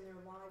peace in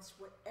their lives,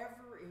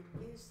 whatever it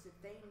is that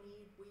they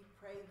need, we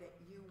pray that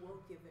you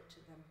will give it to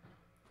them.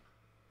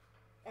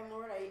 And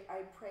Lord,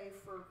 I pray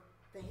for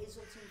the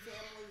Hazelton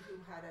family who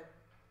had a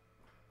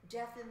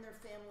death in their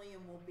family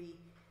and will be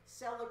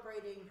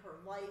celebrating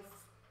her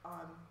life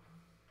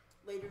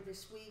later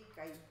this week.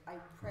 I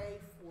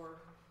pray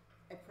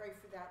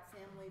for that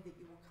family that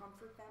you will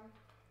comfort them.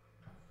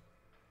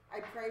 I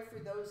pray for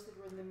those that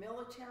are in the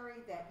military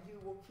that you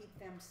will keep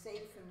them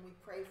safe, and we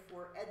pray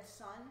for Ed's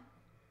son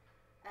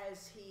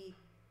as he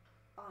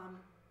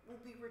will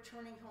be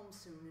returning home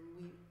soon,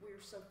 and we're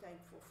so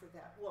thankful for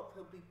that. Well,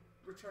 he'll be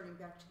returning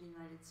back to the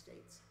United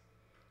States.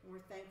 And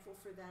we're thankful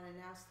for that and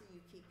ask that you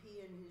keep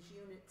he and his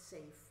unit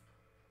safe.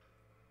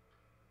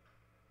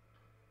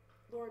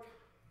 Lord,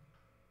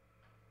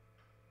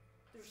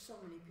 there's so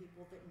many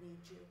people that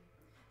need you.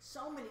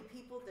 So many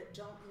people that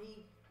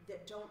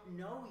don't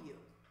know you.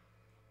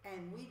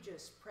 And we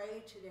just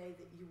pray today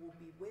that you will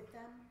be with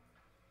them.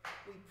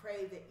 We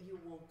pray that you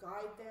will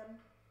guide them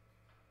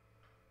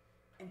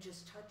and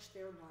just touch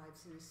their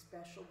lives in a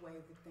special way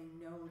that they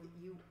know that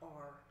you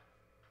are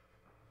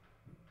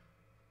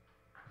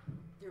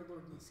their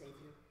Lord and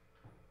Savior.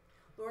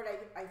 Lord,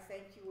 I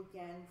thank you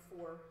again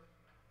for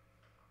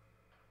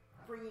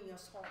bringing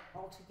us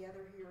all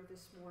together here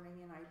this morning,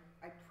 and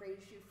I praise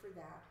you for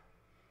that.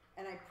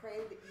 And I pray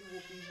that you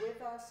will be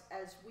with us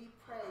as we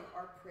pray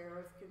our prayer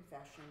of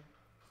confession.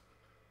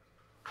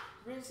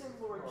 Risen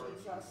Lord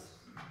Jesus,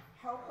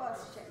 help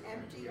us to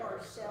empty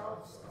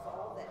ourselves of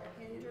all that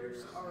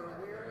hinders our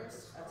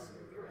awareness of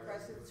your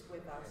presence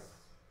with us.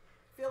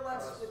 Fill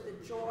us with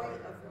the joy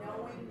of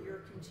knowing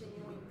your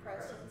continuing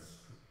presence,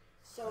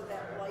 so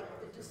that, like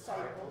the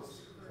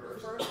disciples who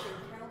first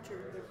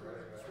encountered the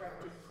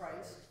resurrected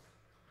Christ,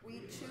 we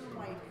too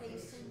might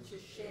hasten to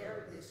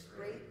share this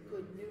great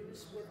good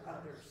news with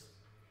others.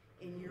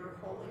 In your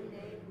holy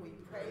name we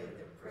pray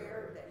the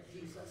prayer that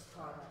Jesus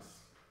taught us.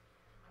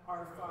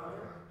 Our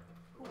Father,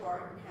 who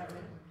art in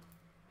heaven,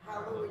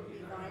 hallowed be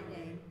thy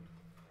name.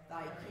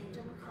 Thy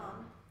kingdom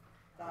come,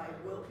 thy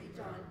will be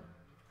done,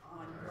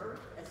 on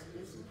earth as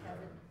it is in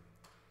heaven.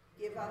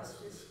 Give us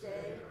this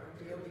day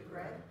our daily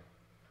bread,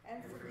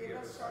 and forgive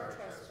us our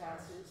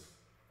trespasses,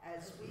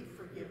 as we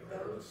forgive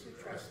those who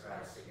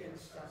trespass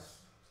against us.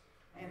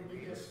 And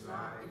lead us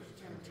not into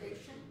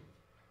temptation,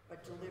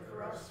 but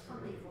deliver us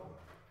from evil.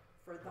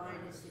 For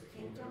thine is the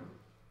kingdom,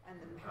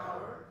 and the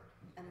power,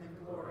 and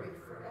the glory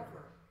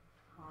forever.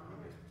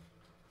 Amen.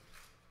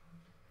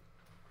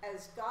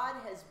 As God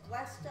has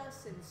blessed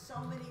us in so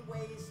many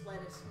ways, let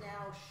us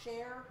now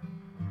share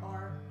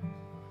our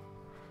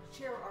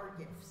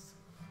gifts.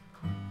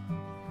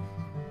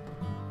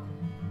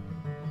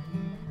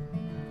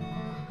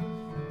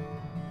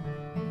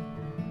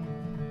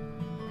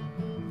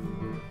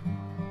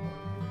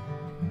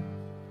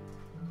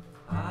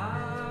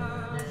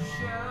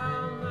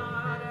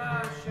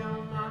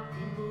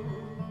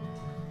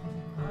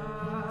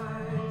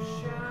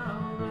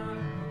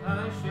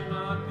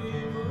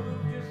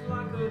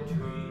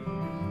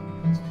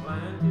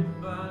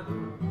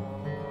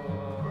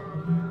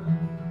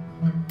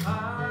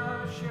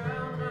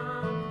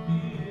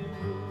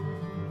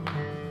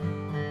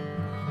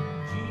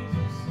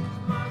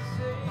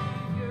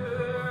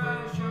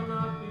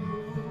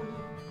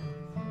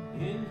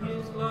 In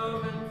his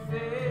love and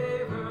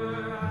favor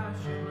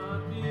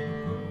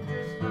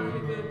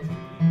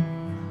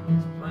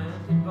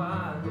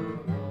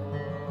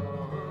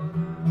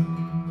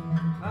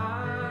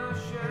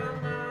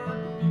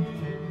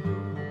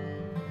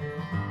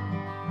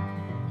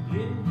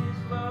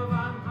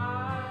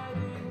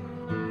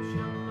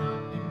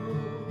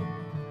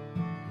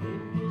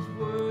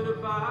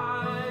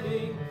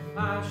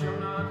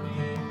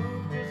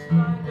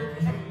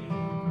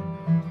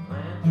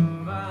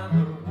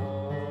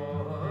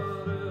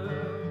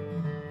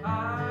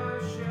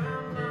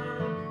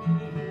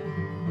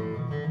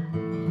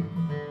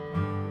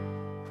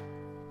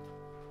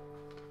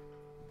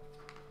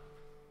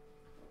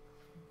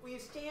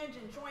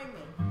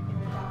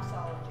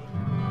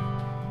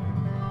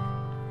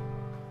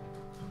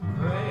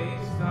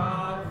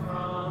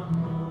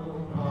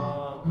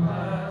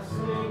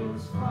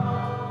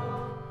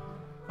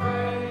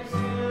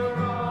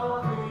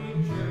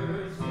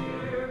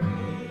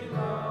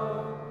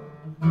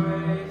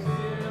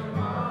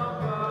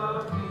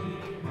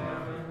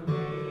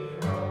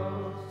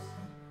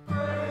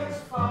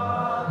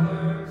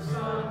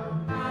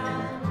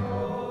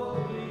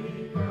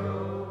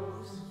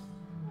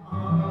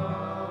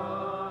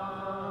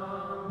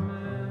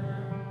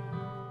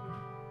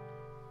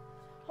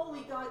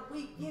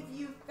we give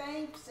you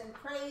thanks and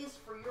praise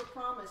for your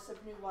promise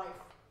of new life.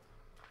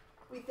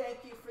 We thank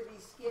you for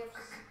these gifts.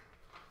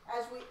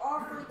 As we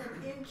offer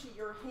them into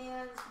your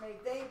hands, may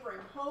they bring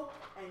hope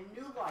and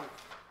new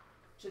life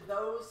to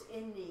those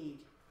in need.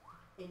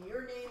 In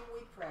your name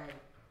we pray.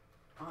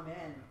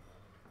 Amen.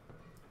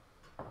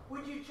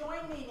 Would you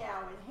join me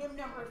now in hymn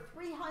number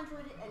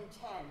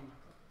 310,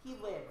 He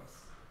Lives.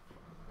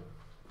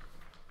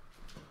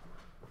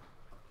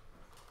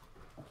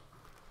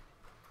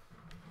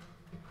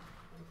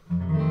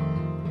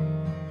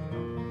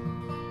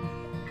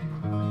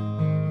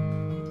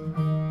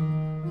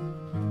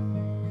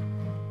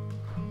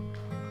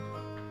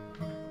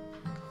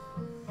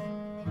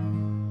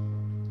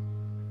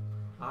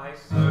 I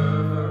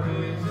serve a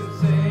risen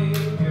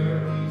Savior,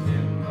 He's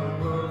in the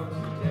world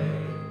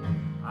today.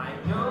 I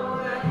know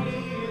that He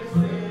is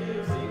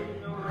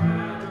living no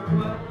matter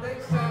what they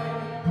say.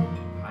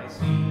 I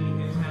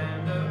see His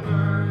hand of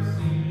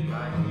mercy,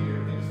 I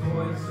hear His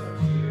voice of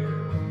cheer.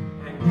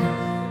 And just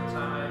the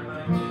time I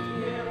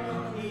need Him,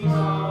 He's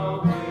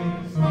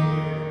always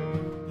near.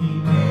 He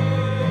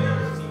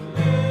lives,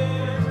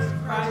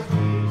 Christ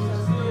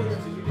Jesus lives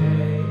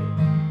today.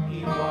 He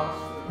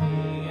walks with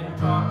me and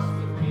talks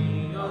with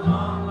me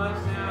along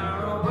life's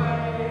narrow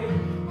way.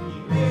 He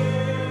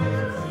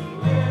lives,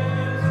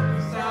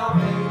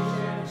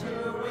 salvation to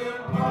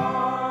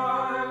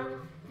impart.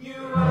 You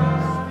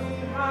ask me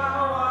how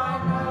I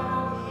know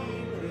He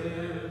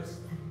lives.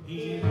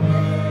 He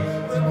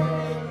lives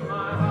within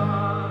my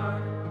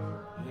heart.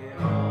 In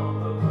all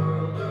the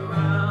world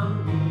around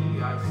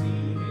me, I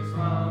see His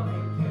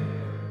loving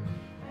care.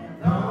 And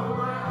though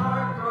my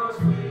heart grows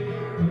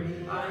weary,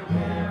 I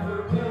never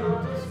will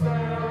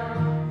despair.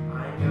 I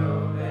know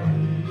that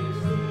He is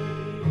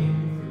leading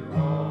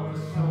through all the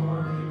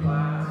stormy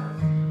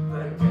blasts.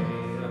 The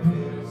day of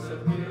His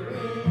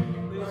appearing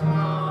will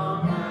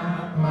come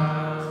at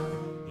last.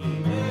 He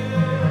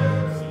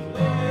lives,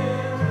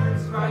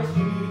 Christ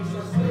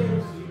Jesus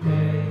lives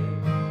today.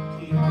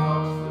 He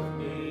walks with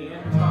me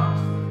and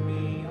talks with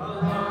me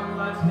along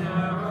life's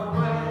narrow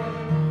way.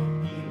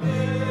 He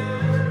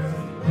lives,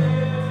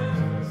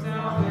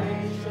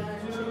 salvation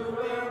to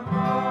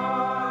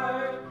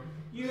impart.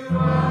 You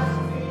ask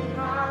me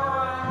how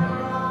I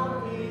know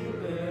He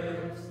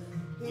lives.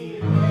 He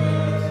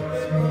lives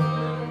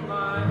within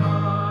my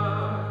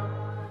heart.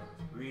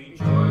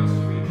 Rejoice,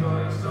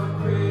 rejoice, O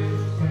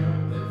Christian,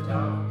 lift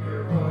up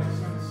your voice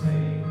and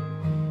sing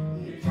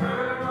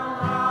eternal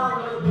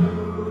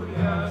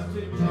hallelujahs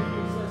to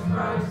Jesus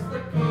Christ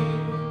the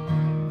King,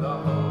 the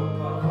hope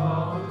of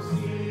all who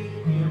seek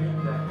Him,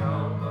 the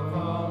help of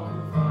all who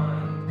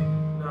find.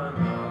 None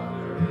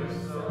other is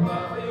so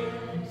loving,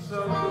 so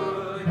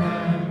good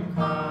and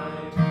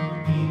kind.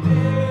 He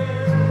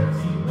lives,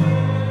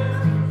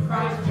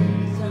 Christ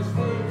Jesus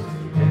lives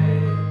today.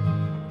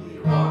 He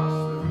walks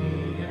with me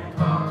and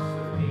talks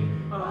with me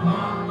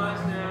along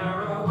life's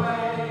narrow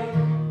way.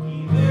 He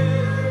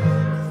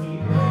lives,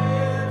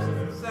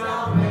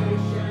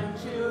 salvation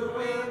to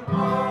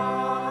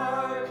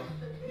impart.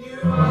 You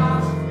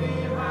ask me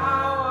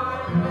how I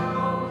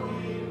know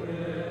He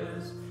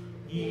lives.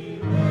 He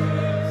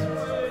lives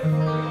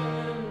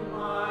within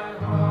my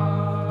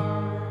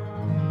heart.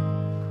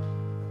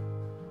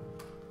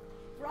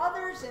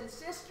 Brothers and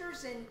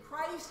sisters in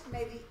Christ,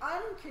 may the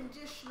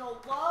unconditional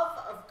love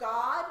of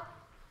God,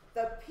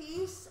 the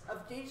peace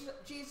of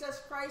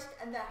Jesus Christ,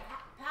 and the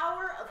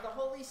power of the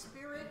Holy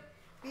Spirit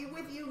be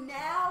with you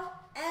now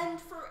and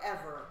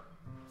forever.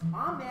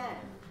 Amen.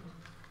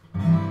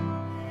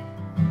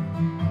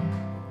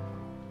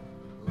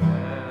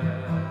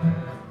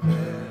 Let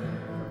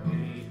there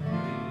be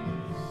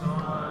peace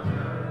on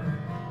earth,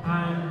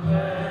 and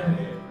let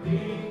it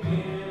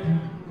begin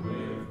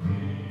with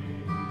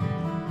me.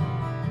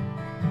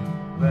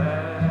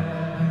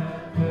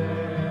 Let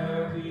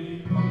there be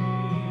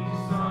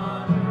peace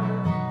on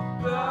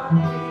earth, the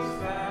peace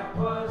that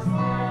was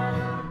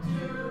meant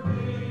to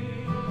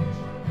be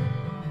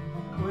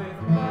with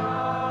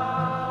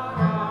God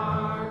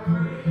our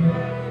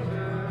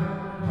Creator.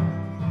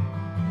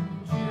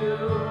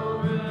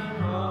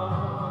 Children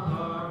all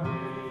are we.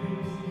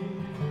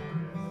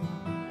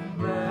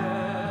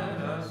 Let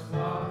us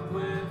walk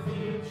with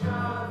each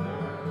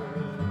other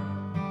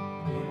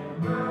in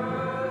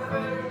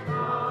perfect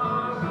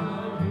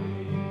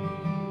harmony.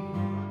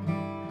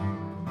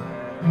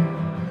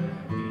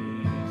 Let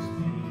peace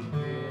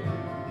begin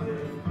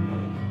with me.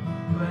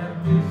 Let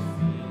this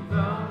be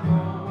the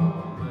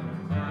moment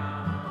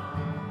now.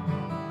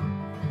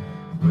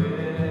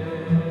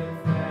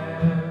 With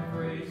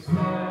every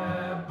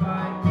step I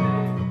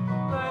take,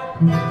 let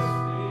this